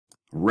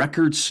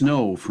Record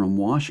snow from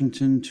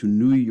Washington to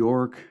New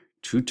York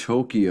to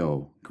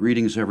Tokyo.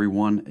 Greetings,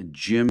 everyone.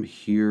 Jim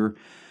here.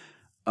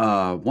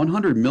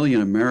 100 million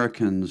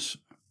Americans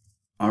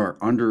are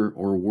under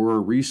or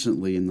were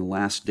recently in the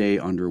last day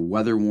under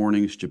weather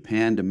warnings.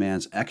 Japan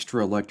demands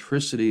extra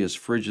electricity as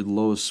frigid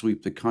lows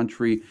sweep the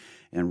country,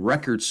 and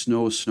record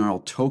snow snarl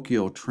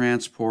Tokyo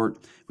transport.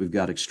 We've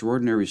got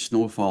extraordinary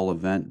snowfall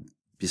event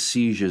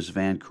besieges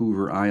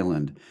Vancouver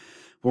Island.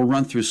 We'll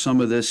run through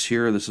some of this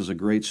here. This is a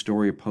great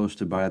story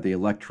posted by the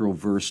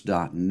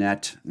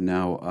electroverse.net.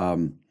 Now,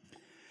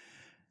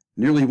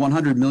 nearly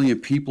 100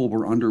 million people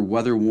were under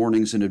weather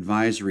warnings and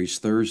advisories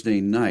Thursday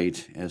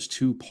night as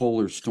two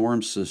polar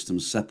storm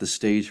systems set the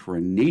stage for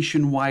a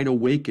nationwide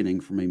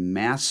awakening from a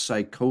mass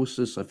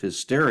psychosis of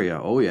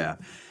hysteria,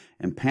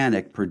 and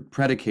panic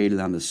predicated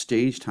on the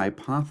staged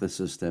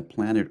hypothesis that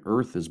planet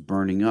Earth is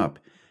burning up.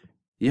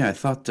 Yeah, I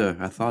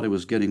thought it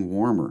was getting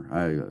warmer.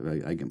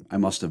 I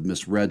must have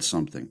misread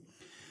something.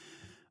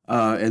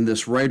 And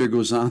this writer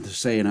goes on to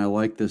say, and I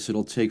like this,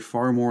 it'll take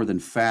far more than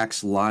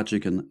facts,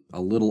 logic, and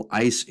a little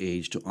ice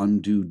age to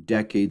undo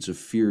decades of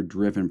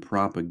fear-driven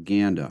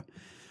propaganda.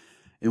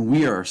 And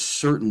we are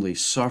certainly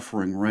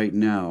suffering right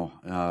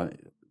now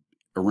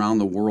around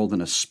the world,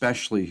 and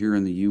especially here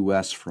in the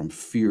U.S., from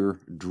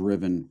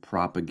fear-driven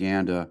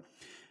propaganda.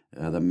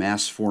 The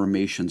mass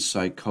formation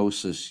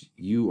psychosis,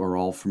 you are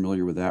all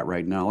familiar with that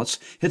right now. Let's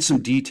hit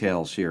some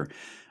details here.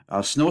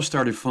 Snow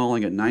started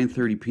falling at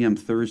 9:30 p.m.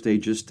 Thursday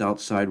just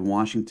outside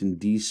Washington,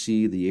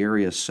 D.C., the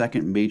area's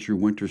second major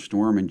winter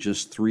storm in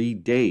just 3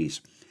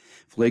 days.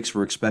 Flakes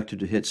were expected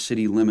to hit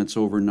city limits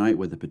overnight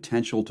with the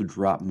potential to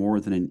drop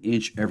more than an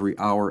inch every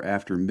hour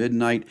after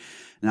midnight.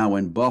 Now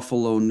in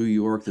Buffalo, New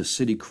York, the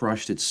city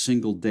crushed its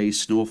single-day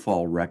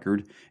snowfall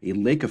record. A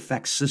lake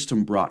effect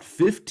system brought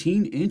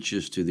 15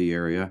 inches to the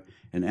area,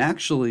 and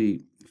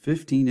actually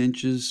 15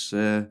 inches,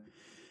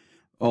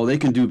 they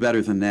can do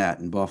better than that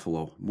in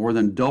Buffalo. More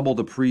than double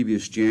the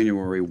previous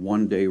January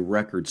one-day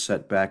record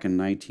set back in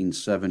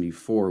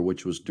 1974,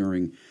 which was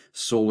during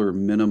solar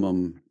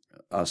minimum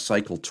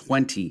cycle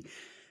 20.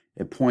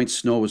 At points,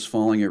 snow was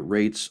falling at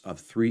rates of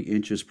 3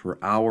 inches per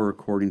hour,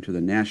 according to the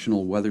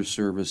National Weather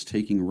Service,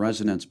 taking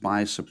residents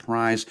by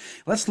surprise.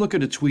 Let's look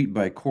at a tweet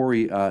by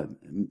Corey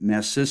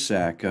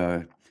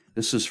Masisak.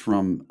 This is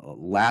from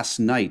last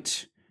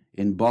night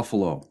in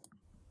Buffalo.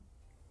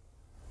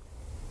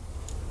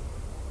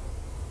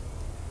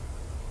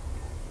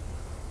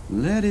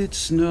 Let it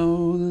snow,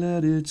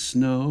 let it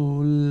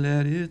snow,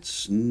 let it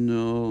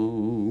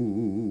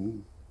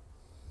snow.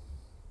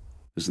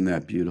 Isn't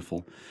that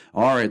beautiful?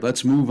 All right,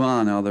 let's move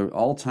on. Now, the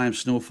all-time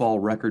snowfall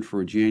record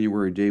for a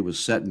January day was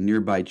set in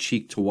nearby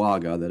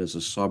Cheektowaga, that is a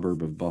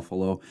suburb of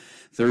Buffalo.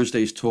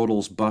 Thursday's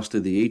totals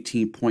busted the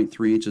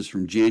 18.3 inches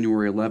from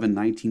January 11,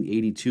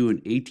 1982,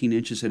 and 18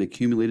 inches had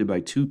accumulated by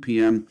 2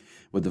 p.m.,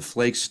 with the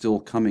flakes still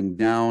coming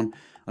down.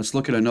 Let's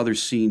look at another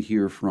scene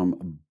here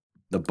from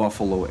the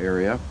Buffalo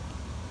area,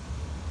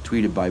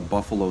 tweeted by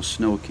Buffalo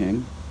Snow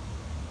King.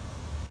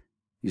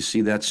 You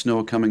see that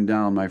snow coming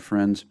down, my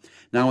friends.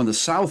 Now, in the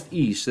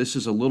southeast, this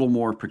is a little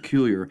more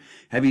peculiar.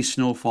 Heavy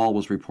snowfall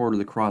was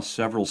reported across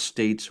several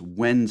states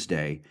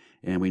Wednesday,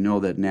 and we know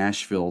that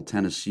Nashville,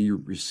 Tennessee,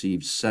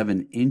 received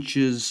 7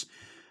 inches.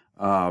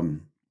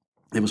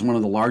 It was one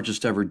of the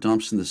largest ever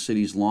dumps in the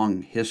city's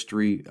long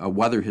history,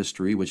 weather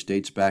history, which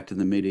dates back to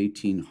the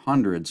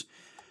mid-1800s.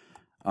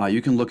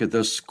 You can look at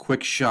this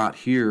quick shot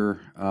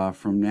here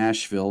from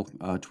Nashville,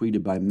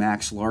 tweeted by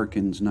Max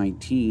Larkins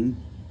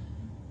 19.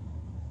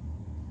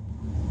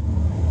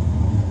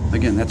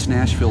 Again, that's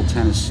Nashville,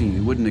 Tennessee.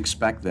 You wouldn't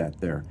expect that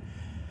there.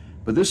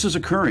 But this is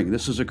occurring.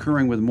 This is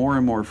occurring with more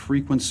and more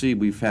frequency.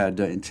 We've had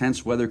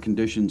intense weather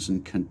conditions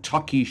in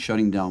Kentucky,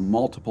 shutting down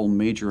multiple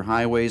major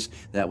highways.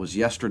 That was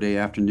yesterday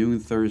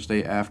afternoon,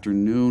 Thursday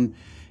afternoon.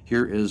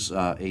 Here is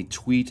a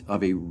tweet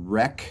of a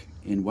wreck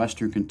in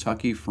western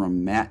Kentucky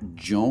from Matt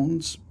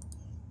Jones.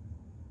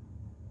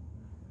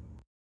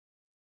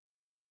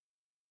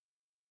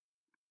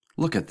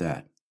 Look at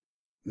that.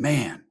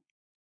 Man.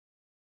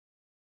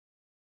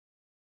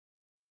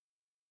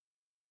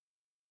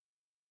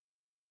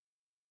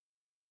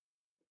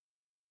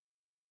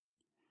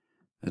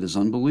 That is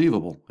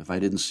unbelievable if I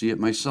didn't see it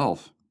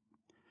myself.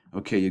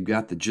 Okay, you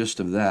got the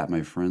gist of that,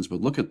 my friends, but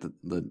look at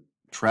the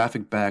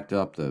traffic backed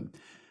up, the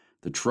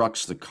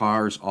trucks, the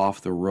cars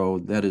off the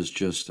road. That is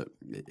just,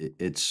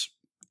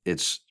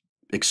 it's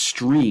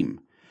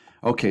extreme.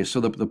 Okay, so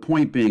the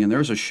point being, and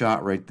there's a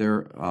shot right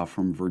there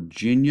from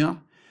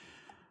Virginia.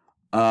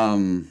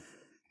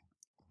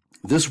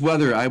 This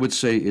weather, I would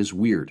say, is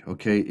weird,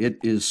 okay? It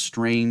is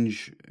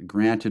strange.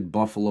 Granted,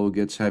 Buffalo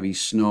gets heavy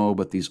snow,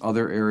 but these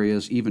other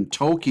areas, even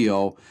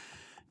Tokyo,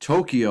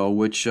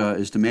 which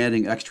is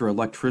demanding extra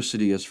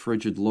electricity as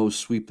frigid lows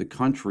sweep the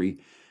country,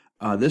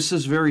 this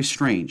is very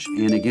strange.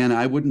 And again,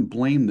 I wouldn't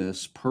blame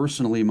this,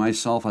 personally,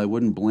 myself, I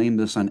wouldn't blame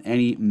this on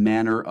any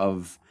manner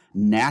of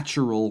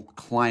natural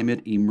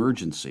climate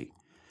emergency.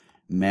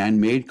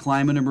 Man-made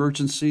climate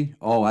emergency?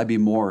 Oh, I'd be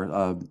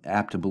more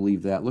apt to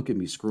believe that. Look at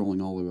me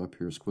scrolling all the way up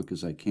here as quick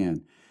as I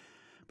can.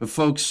 But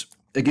folks,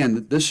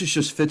 again, this is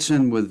just fits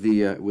in with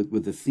the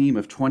with the theme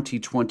of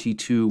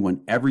 2022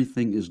 when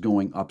everything is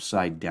going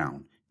upside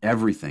down.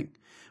 Everything.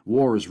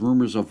 Wars,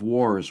 rumors of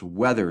wars,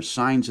 weather,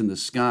 signs in the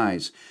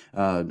skies,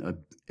 a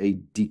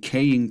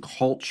decaying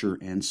culture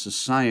and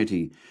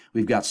society.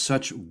 We've got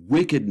such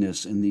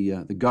wickedness in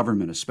the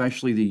government,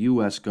 especially the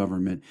U.S.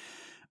 government.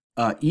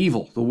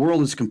 Evil. The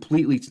world is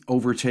completely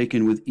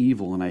overtaken with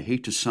evil, and I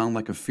hate to sound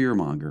like a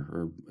fearmonger,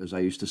 or as I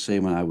used to say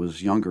when I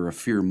was younger, a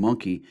fear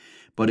monkey,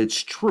 but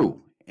it's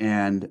true.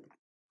 And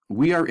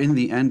we are in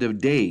the end of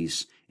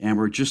days, and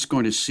we're just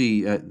going to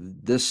see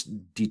this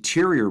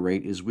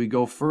deteriorate as we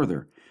go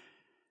further.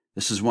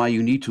 This is why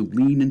you need to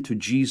lean into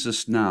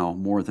Jesus now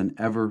more than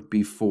ever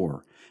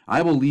before.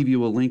 I will leave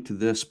you a link to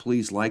this.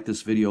 Please like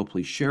this video.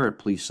 Please share it.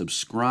 Please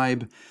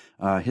subscribe.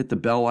 Hit the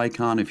bell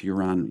icon if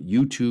you're on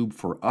YouTube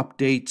for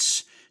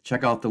updates.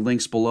 Check out the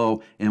links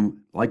below.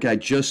 And like I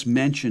just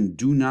mentioned,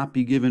 do not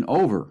be given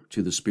over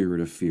to the spirit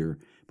of fear,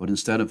 but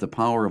instead of the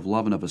power of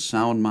love and of a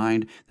sound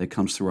mind that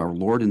comes through our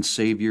Lord and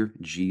Savior,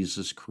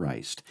 Jesus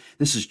Christ.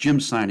 This is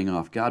Jim signing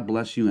off. God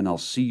bless you, and I'll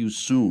see you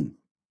soon.